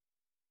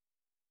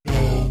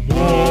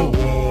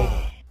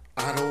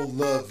don't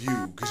love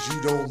you, cause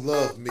you don't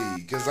love me,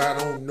 cause I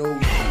don't know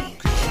you,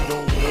 cause you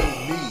don't know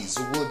me.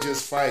 So we'll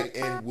just fight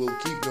and we'll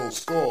keep no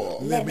score.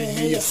 Let me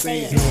hear you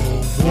say it.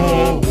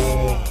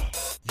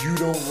 You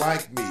don't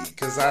like me,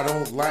 cause I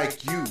don't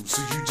like you.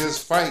 So you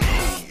just fight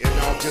me, and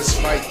I'll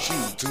just fight you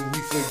till we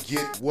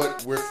forget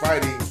what we're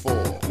fighting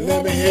for.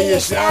 Let me hear you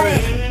shout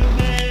it.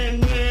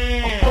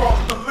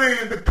 Across the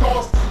land,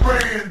 across the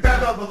brand,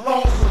 that of the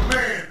lonesome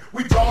man.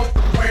 We toss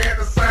the plan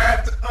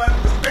aside to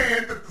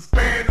understand that the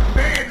span of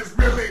man is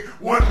really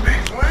one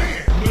big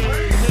clan.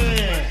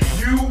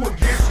 You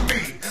against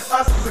me,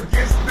 us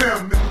against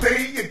them, and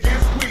they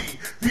against we.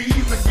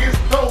 These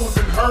against those,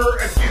 and her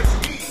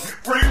against he.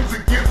 Friends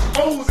against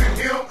foes, and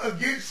him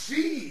against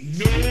she.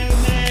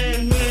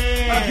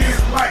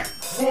 Against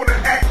life, wanna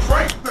act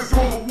right, let's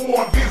go to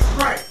war against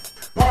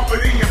strife.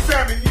 Poverty and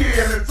famine,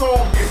 yeah, let's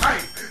all get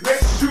hype.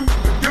 Let's shoot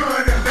the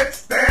gun and let's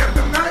stab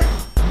the knife.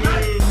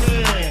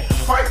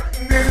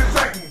 Fighting and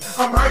inciting,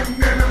 I'm hiding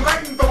and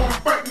enlightened, though I'm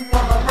fighting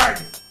while I'm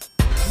writing.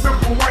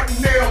 Simple white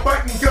and nail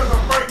biting, cause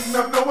I'm frightened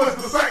of no one's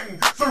deciding.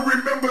 So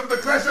remember the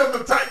clash of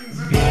the titans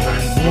and the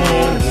titans.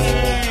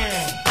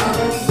 I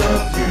don't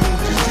love you,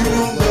 cause you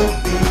don't love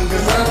me,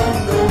 cause I don't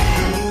know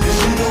you, cause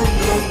you don't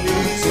know me.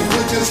 So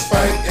we'll just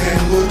fight and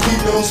we'll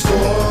keep no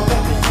score.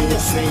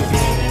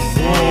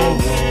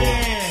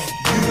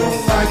 You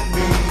don't like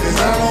me, cause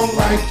I don't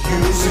like you.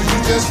 So you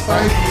just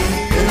fight me,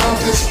 and I'll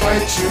just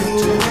fight you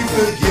till we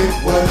forget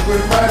what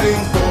we're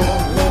fighting for.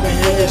 Let me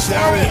hear you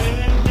shout it.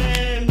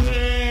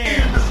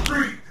 In the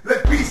street,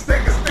 let peace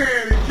take a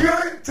stand and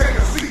killing, take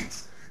a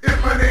seat.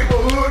 If my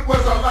neighborhood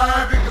was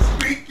alive and could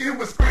speak, it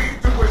would scream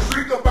to a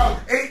shriek about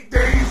 8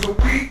 days a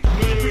week.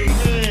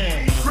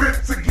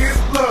 Crips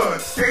against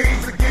bloods,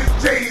 gays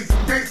against jays,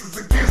 and gangsters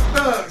against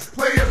thugs,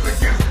 players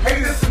against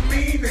haters, and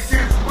mean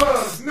against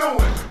bugs.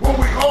 Knowing what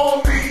we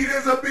all need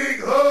is a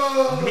big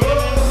hug.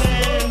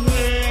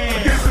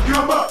 Against the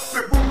come up,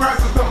 if boom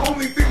rises, the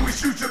only thing we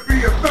shoot should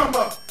be a thumb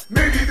up.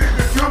 Maybe they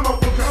could come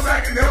up, we'll come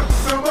back and help us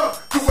sum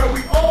up to where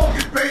we all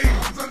get paid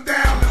from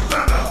sundown to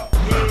sunup.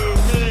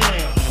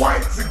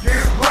 Whites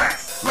against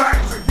blacks,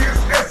 blacks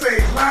against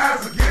essays,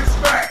 lies against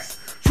facts.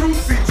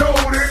 Truth be told,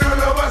 ain't none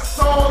of us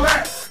all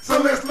that.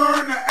 So let's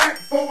learn to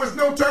act, for it's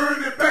no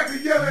turning it back to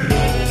yelling. I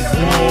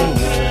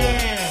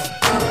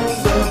don't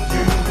love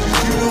you, cause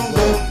you don't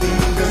love me,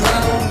 cause I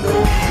don't know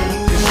you,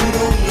 cause you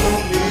don't know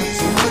me.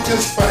 So we'll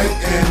just fight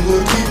and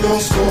we'll keep no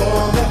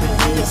score. Let me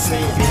hear you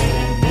say it.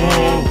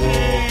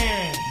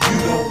 You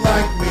don't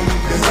like me,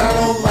 cause I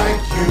don't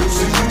like you.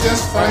 So you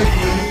just fight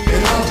me,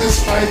 and I'll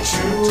just fight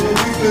you till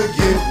we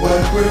forget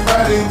what we're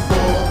fighting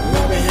for.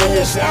 Let me hear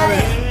you shout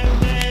it.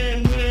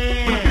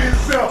 Within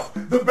self,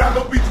 the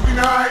battle between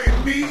I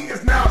and me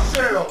is now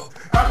shelved.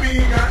 I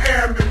being I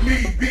am and me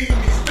being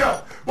me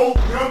stealth. Both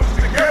comes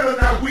together,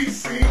 now we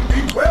seem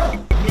be well.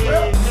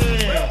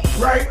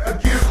 Right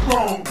against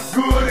wrong,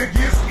 good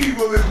against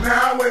evil is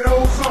now an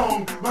old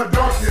song. My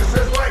darkness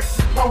has light,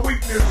 my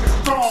weakness is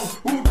strong.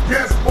 Who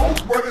guessed both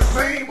were the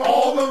same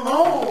all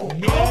along?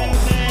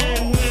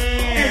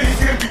 And it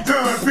can be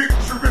done,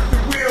 picture if the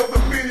will, the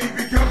many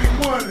becoming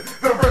one.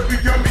 The verse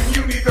becoming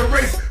uni, the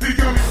race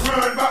becoming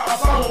run by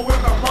Apollo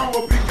with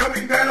Apollo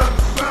becoming that of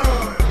the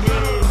sun.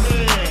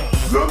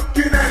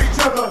 Looking at each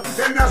other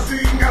and now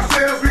seeing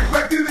ourselves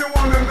reflected in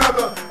one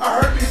another.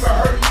 I hurt me for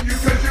hurting you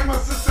cause you're my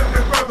sister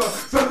and brother.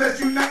 So let's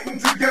uniting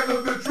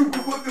together, the truth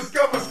we will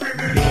discover,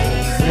 screaming.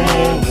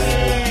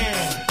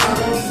 I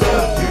don't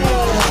love you,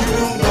 cause you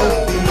don't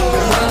love me,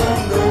 cause I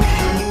don't know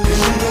you,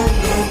 cause you don't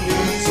know me.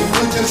 So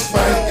we'll just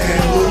fight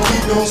and we'll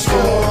keep no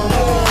score.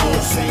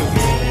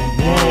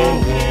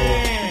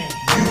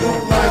 You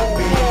don't like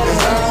me,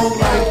 cause I don't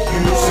like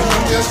you. So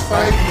you just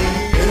fight me,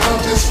 and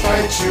I'll just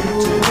fight you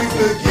till we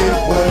forget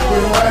what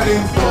we're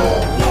fighting for.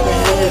 Let me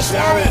hear you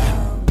shout it.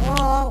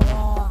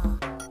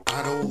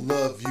 I don't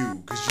love you,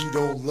 cause you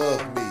don't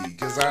love me,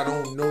 cause I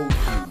don't know you,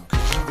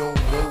 cause you don't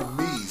know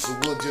me. So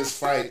we'll just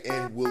fight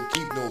and we'll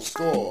keep no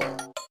score.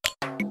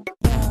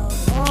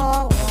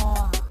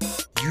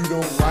 You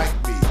don't like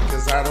me,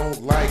 cause I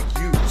don't like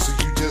you. So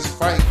you just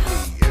fight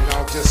me, and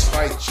I'll just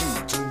fight you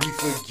till we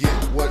forget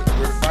what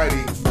we're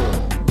fighting for.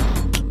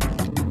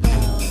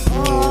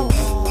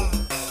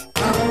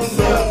 I don't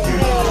love you,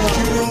 cause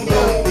you don't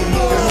love me,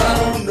 cause I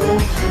don't know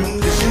you,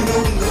 cause you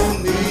don't know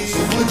me. So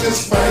we'll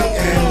just fight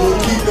and we'll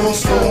keep no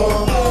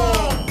score.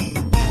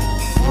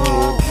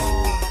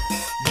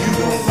 You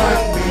don't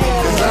like me,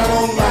 cause I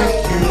don't like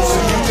you. So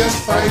you just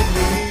fight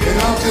me, and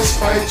I'll just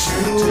fight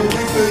you till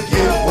we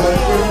forget what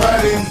we're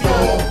fighting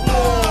for.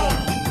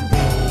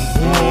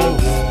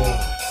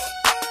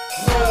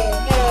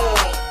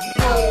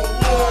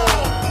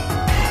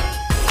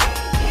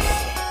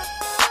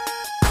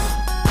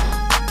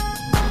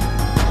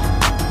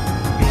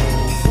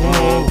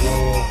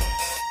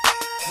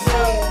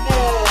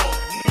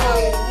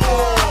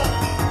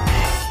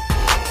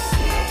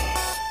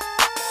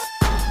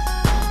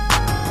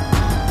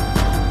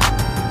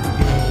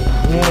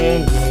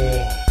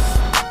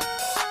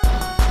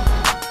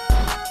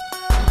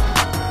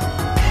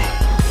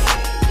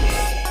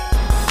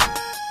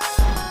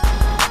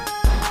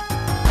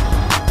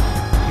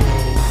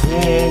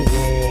 yeah, yeah.